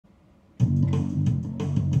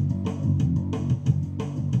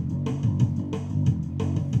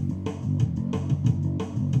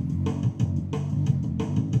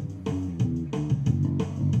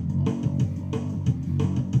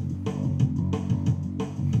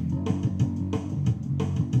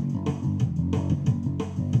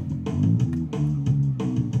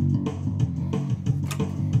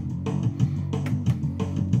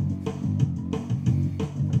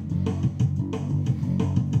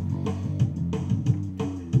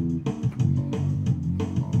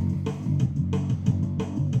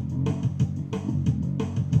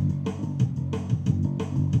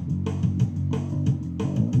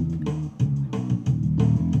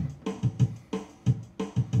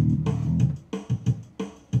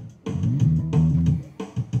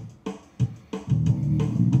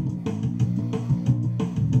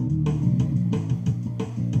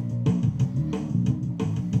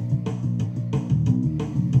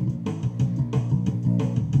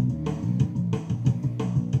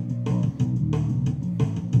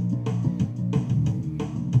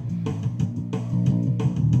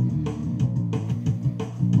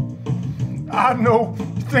I know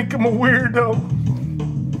you think I'm a weirdo.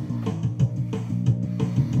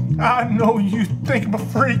 I know you think I'm a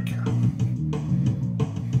freak.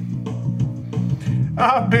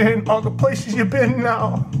 I've been all the places you've been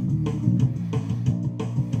now.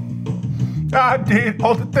 I did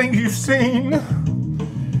all the things you've seen.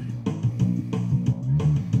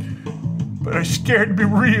 But I'm scared to be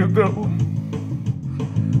real though.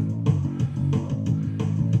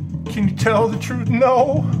 Can you tell the truth?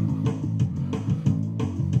 No.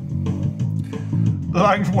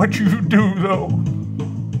 Like what you do though.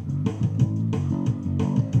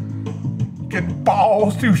 Get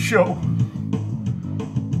balls to show.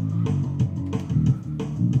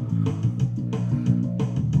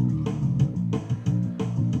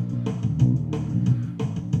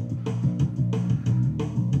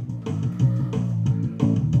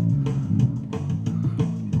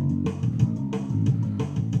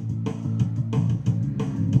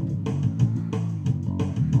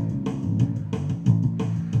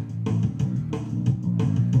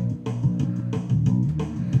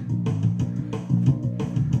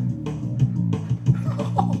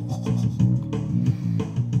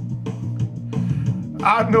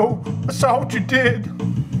 I know, I saw what you did.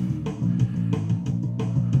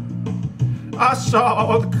 I saw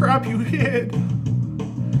all the crap you hid.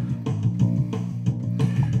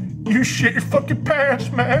 You shit your fucking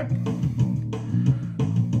pants, man.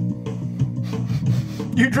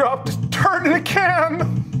 You dropped this turd in a can.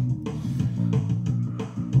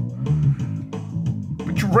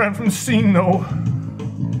 But you ran from the scene though.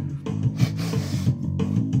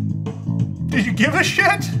 Did you give a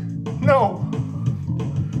shit? No.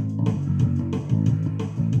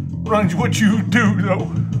 Run's what you do though.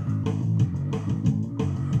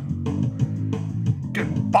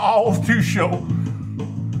 Get balls to show.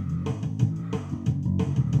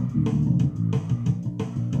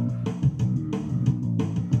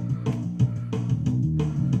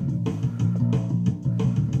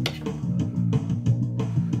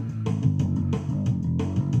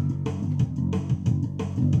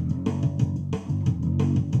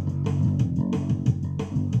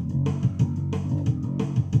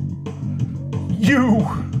 You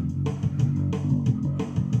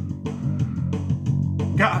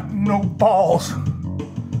got no balls.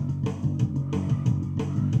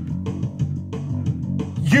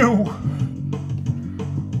 You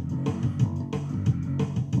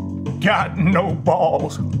got no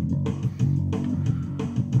balls.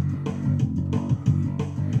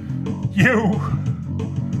 You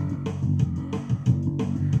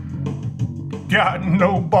got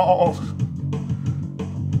no balls.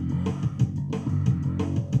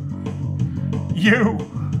 You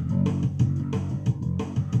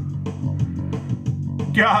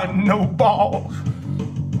got no balls.